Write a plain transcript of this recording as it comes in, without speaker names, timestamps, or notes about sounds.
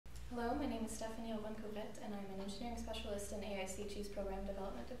Hello, my name is Stephanie Orvoine-Couvrette, and I'm an engineering specialist in AIChE's Program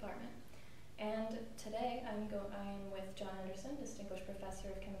Development Department. And today I'm with John Anderson, Distinguished Professor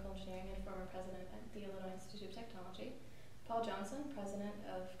of Chemical Engineering and former President at the Illinois Institute of Technology, Paul Johnson, President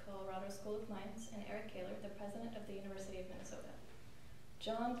of Colorado School of Mines, and Eric Kaler, the President of the University of Minnesota.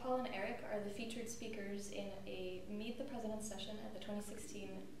 John, Paul, and Eric are the featured speakers in a Meet the President session at the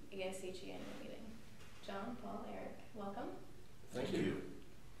 2016 AIChE Annual Meeting. John, Paul, Eric, welcome. Thank you.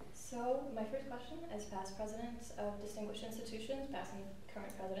 So, my first question, as past presidents of distinguished institutions, past and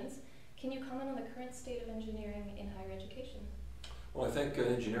current presidents, can you comment on the current state of engineering in higher education? Well, I think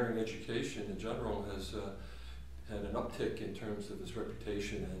engineering education in general has had an uptick in terms of its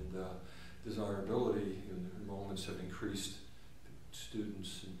reputation and desirability. Enrollments have increased.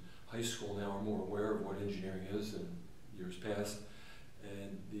 Students in high school now are more aware of what engineering is than years past.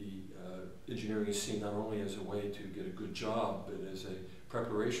 And the engineering is seen not only as a way to get a good job, but as a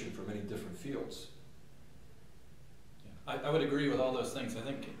preparation for many different fields. Yeah, I would agree with all those things. I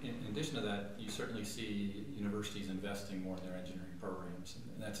think in addition to that, you certainly see universities investing more in their engineering programs,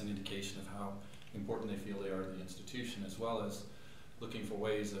 and that's an indication of how important they feel they are to the institution, as well as looking for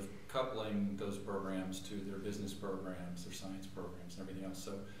ways of coupling those programs to their business programs, their science programs, and everything else.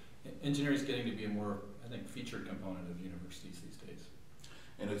 So engineering is getting to be a more, I think, featured component of universities these days.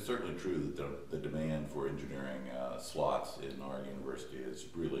 And it's certainly true that the demand for engineering slots in our university is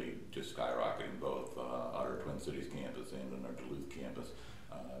really just skyrocketing, both our Twin Cities campus and in our Duluth campus.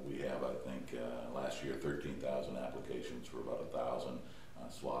 We have, I think, last year 13,000 applications for about 1,000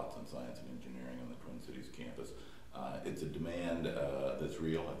 slots in science and engineering on the Twin Cities campus. It's a demand that's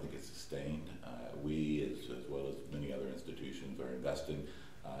real. I think it's sustained. We, as well as many other institutions, are investing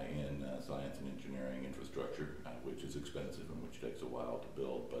in science and engineering infrastructure, which is expensive and which takes a while to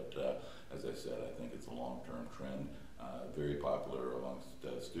build. But as I said, I think it's a long-term trend, very popular amongst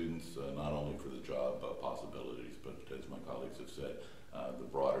students, not only for the job possibilities, but as my colleagues have said, the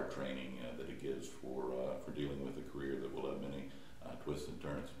broader training that it gives for dealing with a career that will have many twists and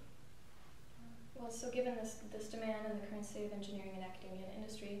turns. Well, so given this demand and the current state of engineering in academia and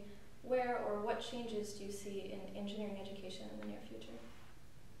industry, where or what changes do you see in engineering education in the near future?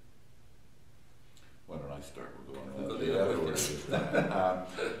 Why don't I start? We'll go on the other order.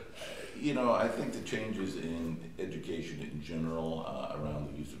 You know, I think the changes in education in general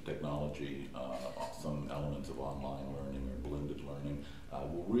around the use of technology, some elements of online learning or blended learning,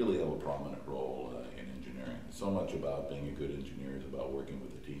 will really have a prominent role in engineering. So much about being a good engineer is about working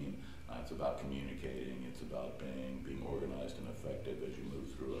with a team. It's about communicating. It's about being organized and effective as you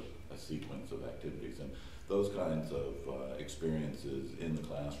move through a sequence of activities. And those kinds of experiences in the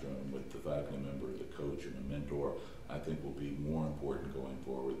classroom with the faculty member, the coach, and the mentor, I think will be more important going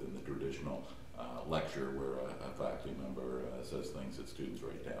forward than the traditional lecture where a faculty member says things that students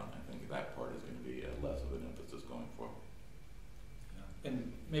write down. I think that part is going to be less of an emphasis going forward. Yeah.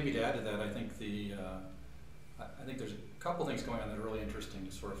 And maybe to add to that, I think there's a couple things going on that are really interesting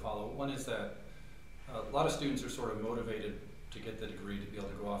to sort of follow. One is that a lot of students are sort of motivated to get the degree to be able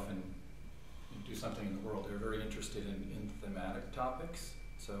to go off and do something in the world. They're very interested in thematic topics,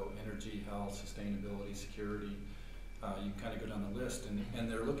 so energy, health, sustainability, security. You kind of go down the list,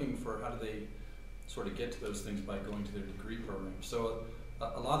 and they're looking for how do they sort of get to those things by going to their degree program. So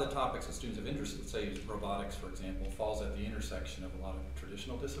a lot of the topics that students have interest in, say robotics, for example, falls at the intersection of a lot of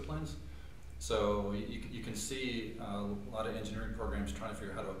traditional disciplines. So you can see a lot of engineering programs trying to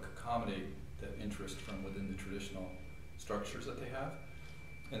figure out how to accommodate that interest from within the traditional structures that they have.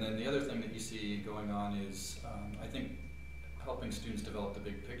 And then the other thing that you see going on is, I think, helping students develop the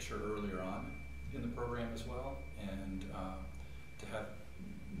big picture earlier on in the program as well, and to have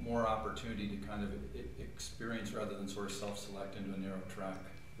more opportunity to kind of experience rather than sort of self-select into a narrow track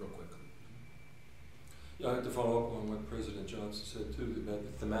real quickly. Yeah, I have to follow up on what President Johnson said too, about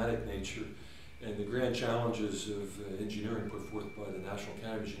the thematic nature and the grand challenges of engineering put forth by the National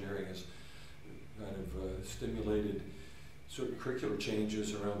Academy of Engineering has kind of stimulated certain curricular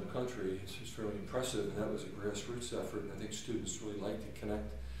changes around the country. It's fairly impressive, and that was a grassroots effort. And I think students really like to connect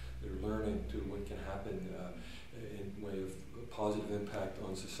their learning to what can happen in way of positive impact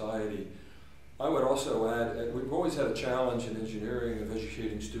on society. I would also add, we've always had a challenge in engineering of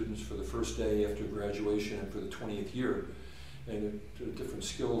educating students for the first day after graduation and for the 20th year. And different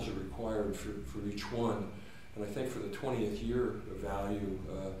skills are required for each one. And I think for the 20th year of value,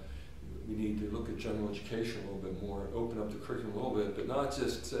 we need to look at general education a little bit more, open up the curriculum a little bit, but not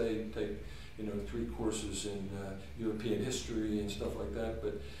just say take 3 courses in European history and stuff like that,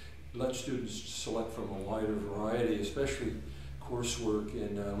 but let students select from a wider variety, especially coursework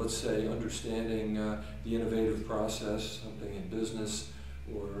in, let's say, understanding the innovative process, something in business,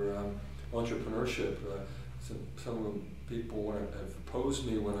 or entrepreneurship. Some of the people have opposed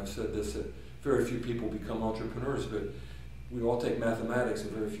me when I've said this, that very few people become entrepreneurs, but we all take mathematics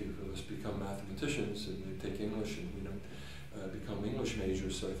and very few of us become mathematicians, and we take English and we don't become English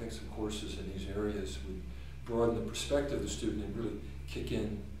majors. So I think some courses in these areas would broaden the perspective of the student and really kick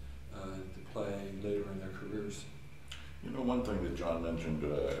in to play later in their careers. You know, one thing that John mentioned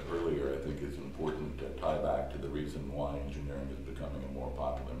earlier, I think is important to tie back to the reason why engineering is becoming a more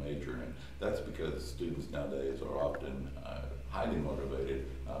popular major, and that's because students nowadays are often highly motivated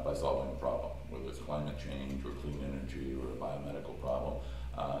by solving a problem, whether it's climate change or clean energy or a biomedical problem.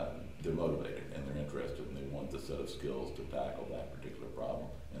 They're motivated and they're interested and they want the set of skills to tackle that particular problem,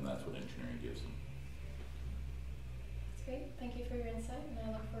 and that's what engineering gives them. That's great. Thank you for your insight, and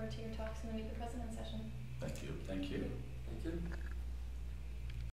I look forward to your talks in the Meet the President session. Thank you. Thank you. Thank you.